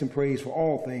give thanks and praise for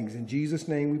all things. In Jesus'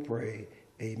 name we pray.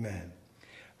 Amen.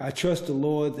 I trust the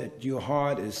Lord that your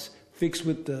heart is fixed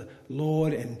with the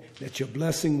Lord and that your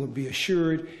blessing will be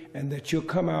assured and that you'll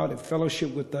come out and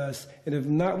fellowship with us. And if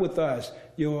not with us,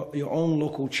 your own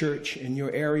local church in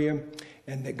your area,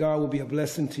 and that God will be a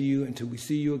blessing to you until we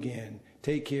see you again.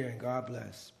 Take care and God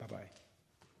bless. Bye-bye.